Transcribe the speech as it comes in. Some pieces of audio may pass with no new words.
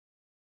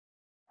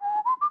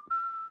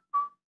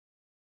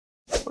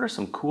What are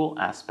some cool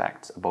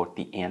aspects about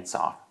the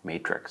Ansoff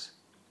Matrix?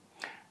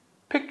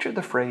 Picture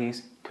the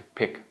phrase to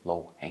pick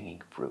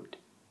low-hanging fruit.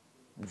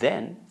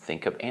 Then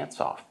think of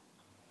Ansoff.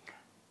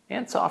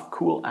 Ansoff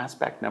cool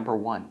aspect number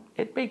 1,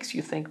 it makes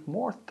you think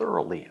more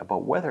thoroughly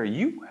about whether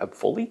you have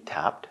fully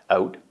tapped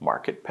out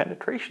market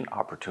penetration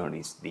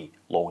opportunities, the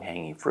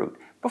low-hanging fruit,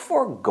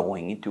 before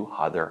going into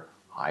other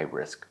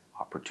high-risk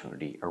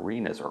opportunity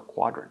arenas or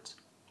quadrants.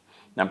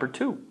 Number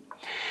 2,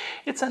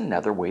 it's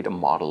another way to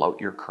model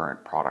out your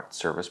current product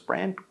service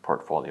brand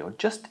portfolio,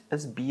 just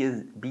as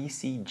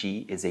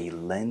BCG is a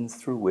lens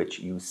through which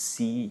you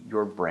see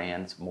your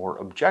brands more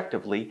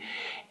objectively.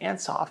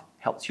 Ansoff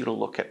helps you to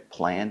look at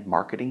planned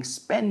marketing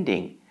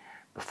spending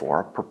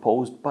before a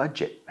proposed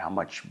budget. How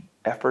much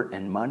effort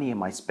and money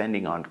am I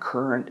spending on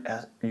current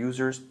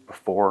users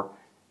before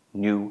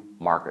new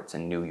markets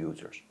and new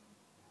users?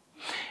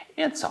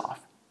 Ansoff,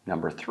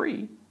 number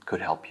 3,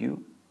 could help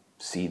you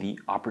see the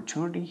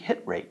opportunity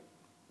hit rate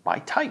by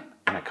type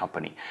in a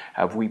company.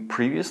 Have we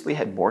previously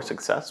had more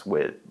success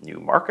with new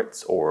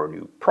markets or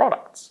new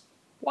products?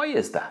 Why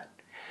is that?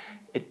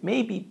 It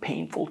may be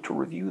painful to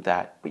review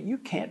that, but you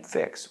can't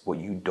fix what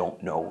you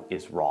don't know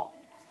is wrong.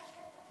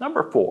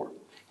 Number 4,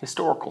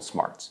 historical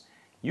smarts.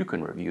 You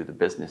can review the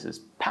business's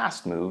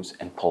past moves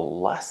and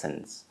pull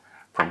lessons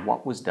from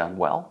what was done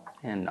well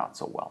and not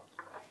so well.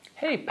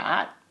 Hey,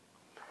 Pat.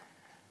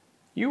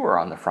 You were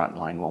on the front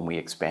line when we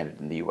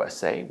expanded in the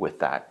USA with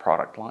that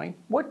product line.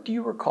 What do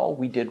you recall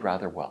we did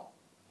rather well?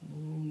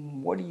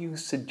 What do you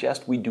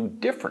suggest we do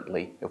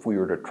differently if we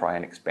were to try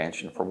an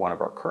expansion for one of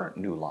our current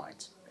new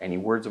lines? Any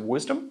words of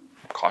wisdom?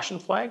 Caution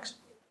flags?